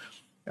now.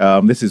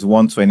 This is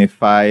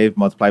 125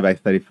 multiplied by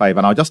 35,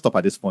 and I'll just stop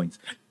at this point.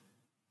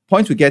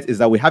 Point we get is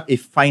that we have a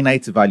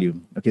finite value.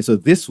 Okay, so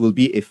this will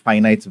be a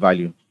finite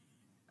value.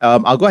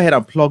 I'll go ahead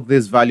and plug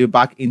this value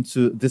back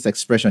into this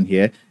expression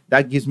here.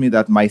 That gives me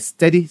that my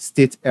steady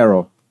state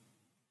error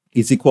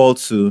is equal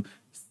to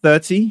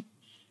 30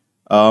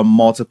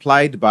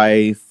 multiplied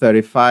by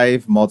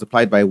 35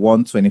 multiplied by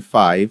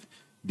 125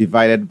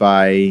 divided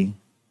by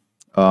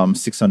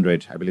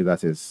 600, I believe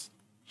that is.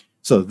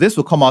 So this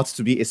will come out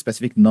to be a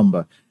specific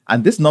number.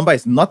 And this number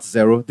is not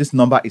 0. This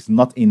number is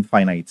not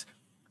infinite.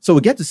 So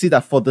we get to see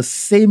that for the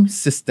same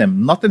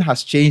system, nothing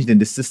has changed in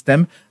the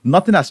system.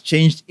 Nothing has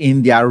changed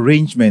in the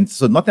arrangement.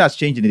 So nothing has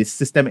changed in the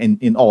system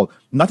in all.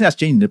 Nothing has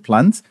changed in the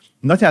plant.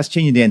 Nothing has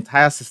changed in the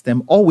entire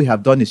system. All we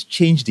have done is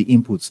change the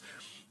inputs.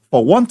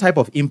 For one type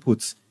of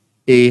input,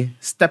 a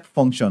step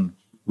function,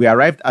 we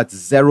arrived at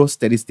 0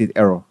 steady state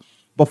error.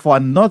 But for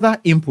another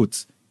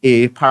input,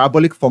 a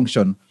parabolic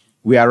function,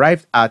 we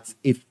arrived at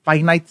a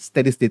finite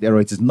steady state error.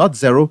 It is not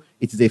 0,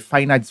 it is a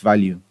finite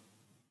value.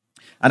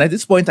 And at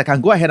this point, I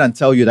can go ahead and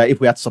tell you that if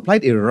we had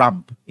supplied a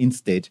ramp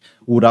instead,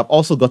 we would have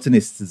also gotten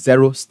a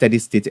 0 steady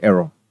state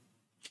error.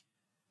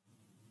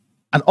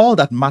 And all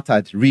that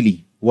mattered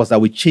really was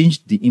that we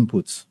changed the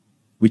inputs.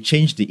 We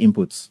changed the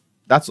inputs.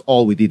 That's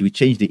all we did. We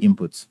changed the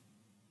inputs.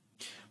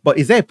 But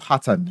is there a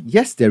pattern?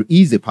 Yes, there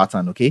is a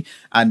pattern, okay?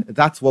 And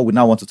that's what we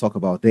now want to talk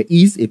about. There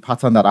is a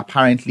pattern that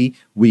apparently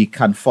we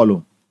can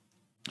follow.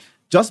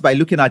 Just by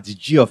looking at the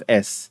G of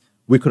S,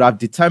 we could have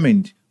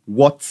determined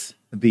what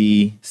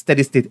the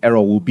steady state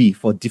error will be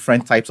for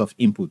different types of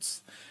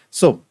inputs.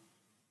 So,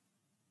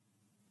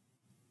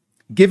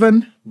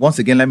 given, once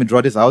again, let me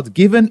draw this out,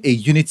 given a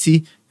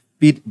unity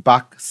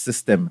feedback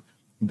system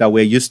that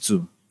we're used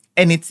to,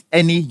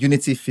 any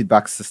unity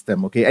feedback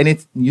system, okay, any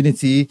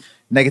unity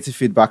negative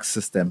feedback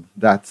system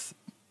that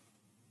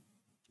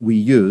we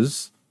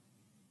use,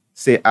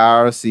 say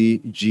R,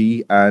 C,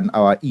 G, and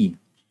our E,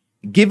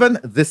 given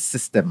this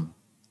system,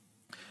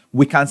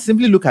 we can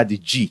simply look at the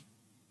G,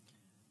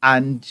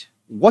 and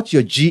what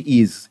your G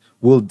is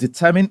will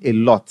determine a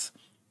lot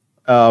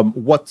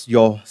what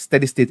your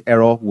steady state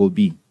error will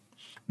be.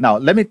 Now,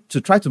 to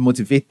try to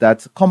motivate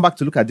that, come back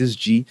to look at this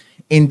G.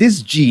 In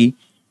this G,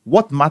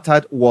 what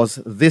mattered was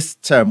this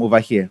term over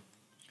here.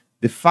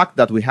 The fact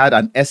that we had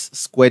an S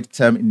squared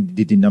term in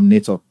the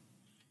denominator.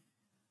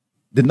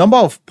 The number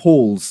of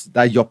poles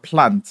that your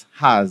plant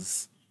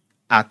has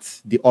at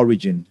the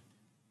origin,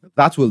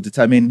 that will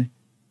determine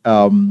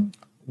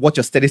what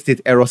your steady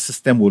state error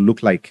system will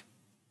look like.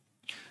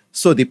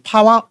 So the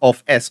power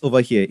of S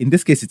over here, in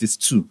this case, it is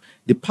 2.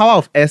 The power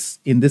of S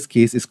in this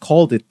case is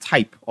called the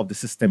type of the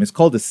system. It's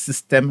called the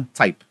system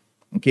type.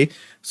 Okay,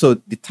 so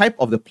the type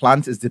of the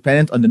plant is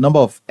dependent on the number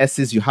of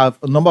S's you have,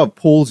 the number of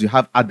poles you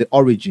have at the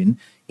origin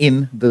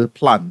in the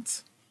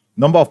plant.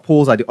 Number of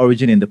poles at the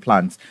origin in the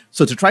plant.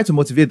 So to try to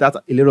motivate that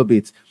a little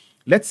bit,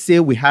 let's say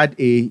we had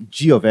a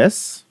G of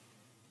S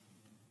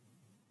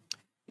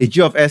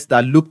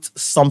that looked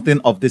something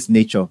of this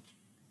nature.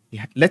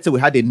 Let's say we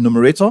had a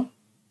numerator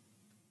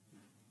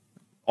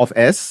of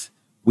S,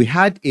 we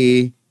had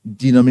a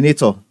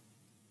denominator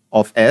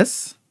of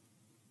S.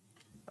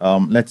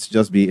 Let's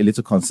just be a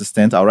little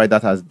consistent. I'll write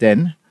that as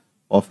den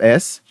of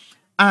S.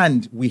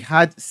 And we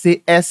had,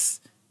 say, S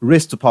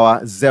raised to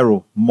power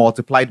 0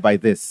 multiplied by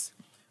this.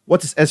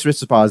 What is S raised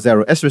to power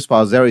 0? S raised to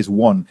power 0 is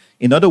 1.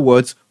 In other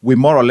words, we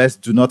more or less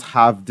do not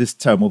have this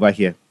term over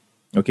here.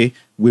 Okay?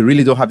 We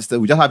really don't have this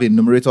term. We just have a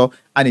numerator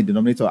and a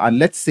denominator. And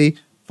let's say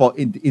for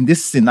in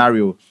this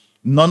scenario,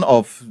 none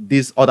of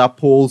these other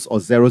poles or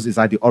zeros is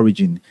at the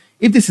origin.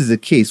 If this is the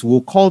case,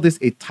 we'll call this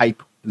a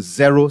type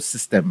 0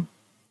 system.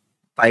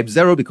 Type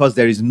 0 because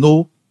there is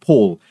no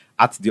pole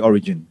at the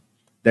origin.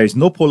 There is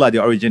no pole at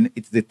the origin.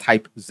 It's the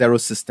type 0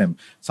 system.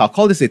 So I'll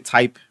call this a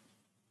type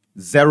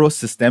 0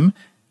 system,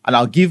 and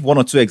I'll give one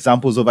or two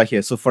examples over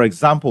here. So for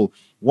example,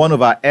 1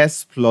 over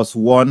s plus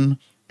 1,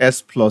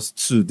 s plus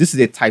 2. This is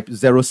a type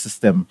 0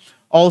 system.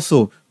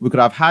 Also, we could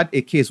have had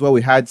a case where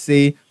we had,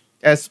 say,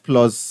 s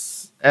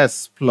plus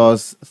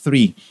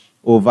 3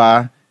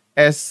 over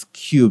s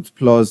cubed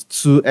plus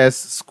 2s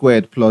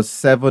squared plus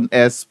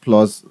 7s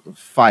plus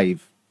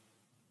 5.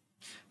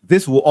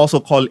 This will also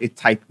call a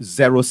type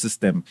 0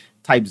 system.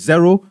 Type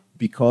 0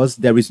 because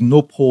there is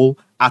no pole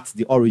at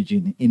the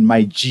origin in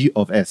my g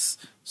of s.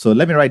 So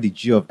let me write the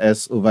g of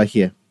s over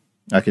here.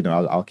 Okay,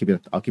 no, I'll keep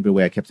it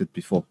where I kept it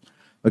before.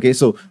 Okay,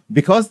 so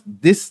because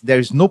there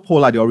is no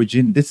pole at the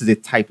origin, this is a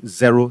type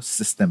 0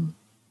 system.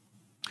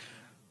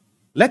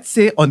 Let's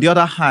say, on the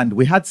other hand,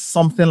 we had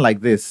something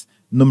like this.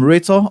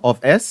 Numerator of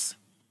s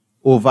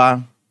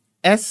over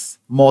s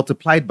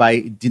multiplied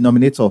by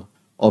denominator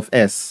of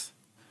s.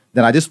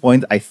 Then at this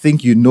point, I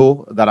think you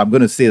know that I'm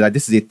going to say that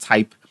this is a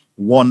type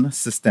 1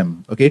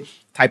 system. Okay,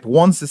 type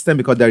 1 system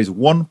because there is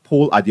one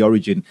pole at the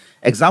origin.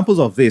 Examples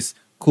of this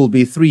could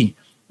be 3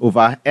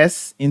 over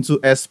s into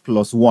s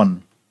plus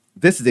 1.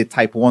 This is a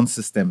type 1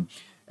 system.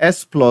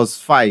 S plus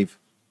 5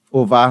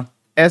 over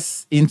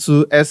s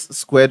into s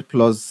squared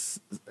plus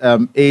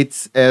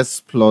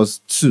 8s plus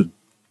 2.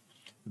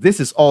 This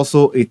is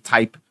also a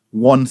type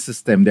 1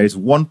 system. There is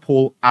one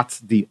pole at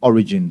the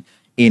origin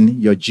in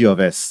your g of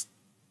s.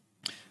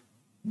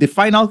 The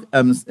final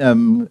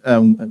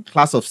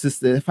class of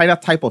system, the final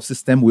type of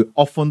system we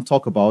often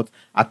talk about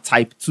are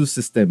type 2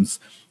 systems.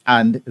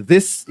 And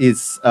this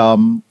is,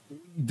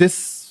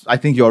 this I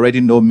think you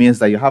already know means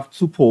that you have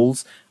two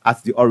poles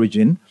at the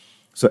origin.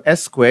 So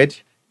s squared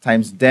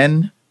times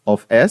den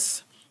of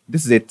s.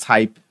 This is a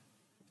type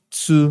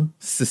 2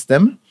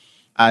 system.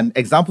 And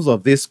examples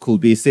of this could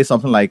be, say,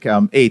 something like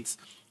 8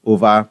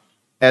 over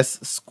s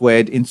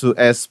squared into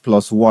s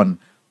plus 1.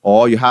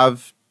 Or you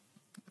have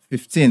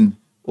 15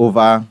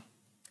 over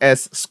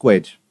s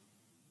squared.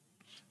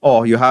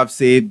 Or you have,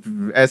 say,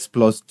 s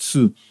plus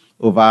 2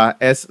 over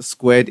s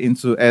squared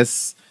into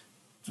s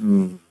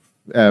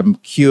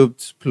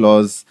cubed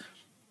plus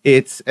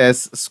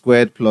 8s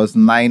squared plus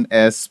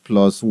 9s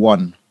plus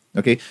 1.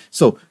 Okay,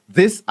 so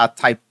these are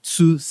type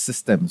 2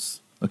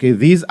 systems. Okay,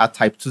 these are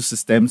type 2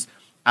 systems,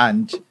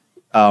 and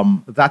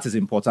that is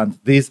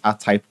important. These are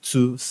type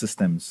 2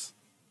 systems.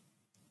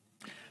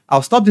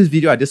 I'll stop this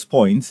video at this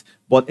point,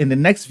 but in the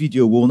next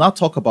video, we'll now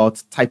talk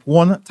about type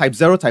 1, type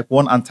 0, type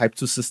 1, and type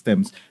 2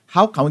 systems.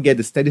 How can we get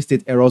the steady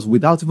state errors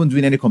without even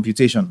doing any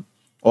computation?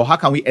 Or how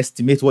can we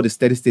estimate what the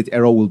steady state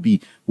error will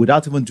be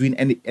without even doing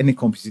any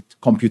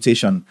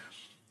computation?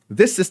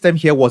 This system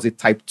here was a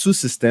type 2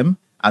 system,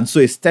 and so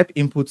a step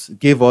input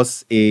gave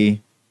us a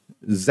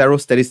 0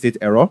 steady state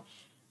error,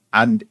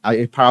 and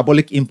a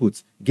parabolic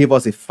input gave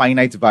us a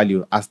finite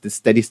value as the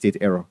steady state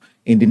error.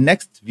 In the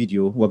next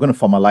video, we're going to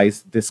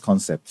formalize this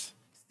concept.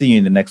 See you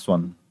in the next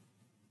one.